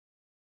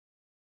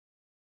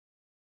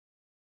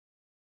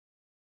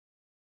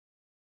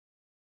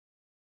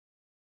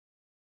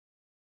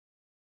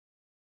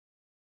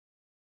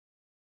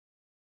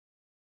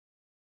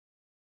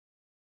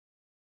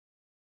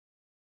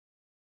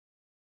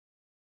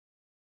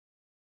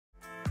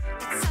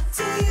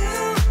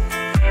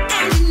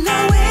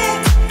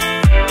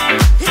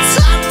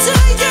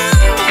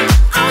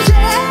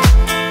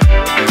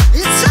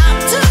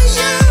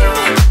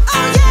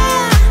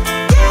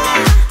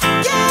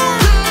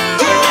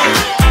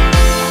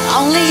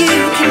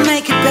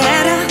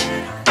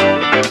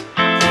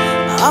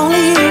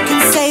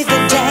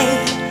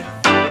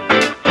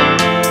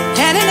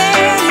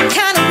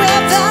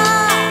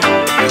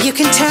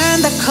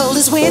Turn the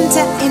coldest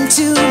winter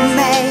into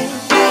May.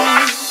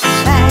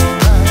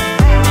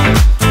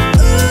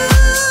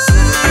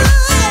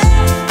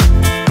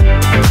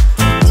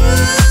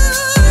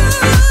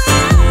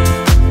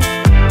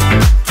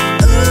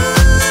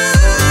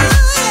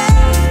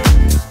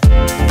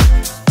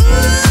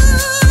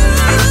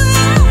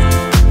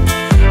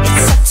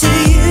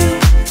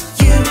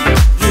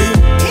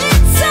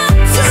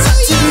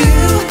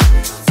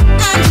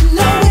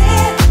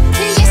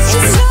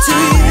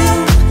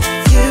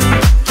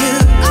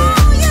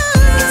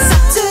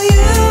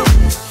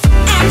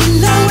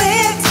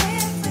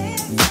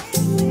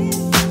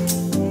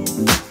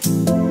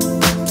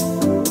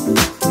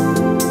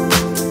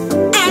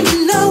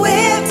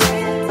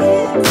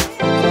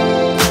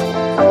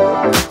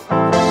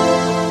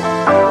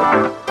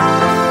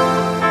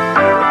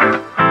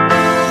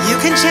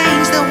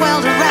 Change the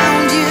world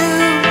around you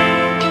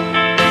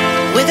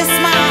with a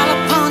smile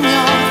upon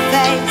your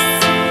face.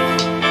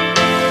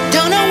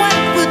 Don't know what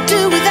we'll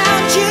do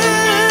without you,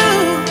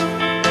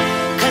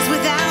 'cause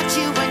without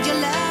you and your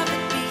love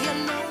it'd be a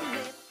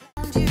lonely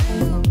you.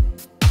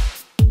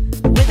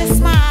 With a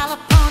smile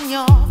upon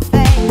your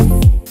face.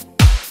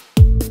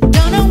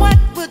 Don't know what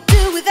we'll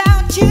do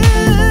without you,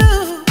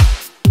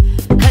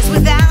 'cause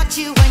without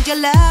you and your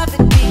love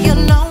it'd be a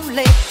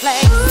lonely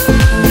place.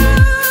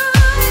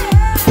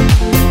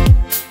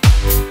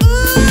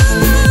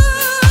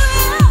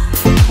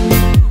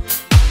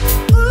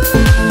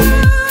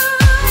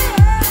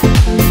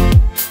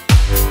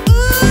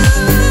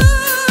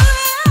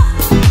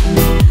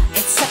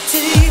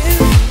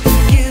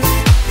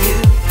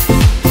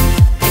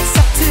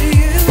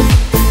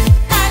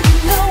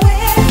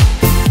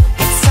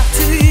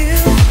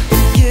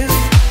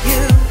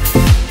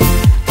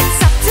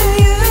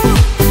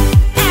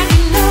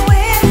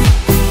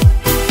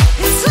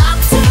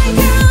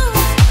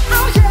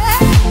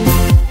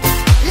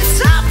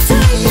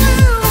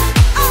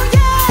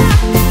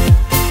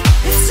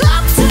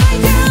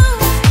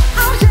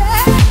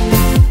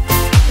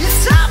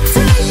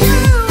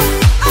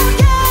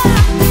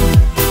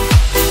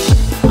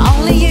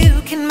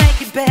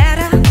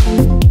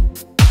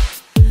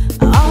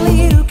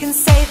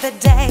 The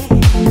day,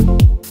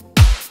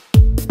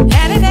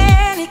 and in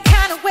any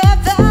kind of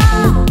weather,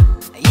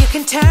 you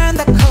can turn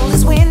the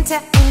coldest winter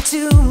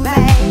into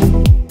May.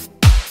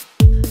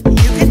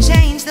 You can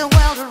change the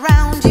world around.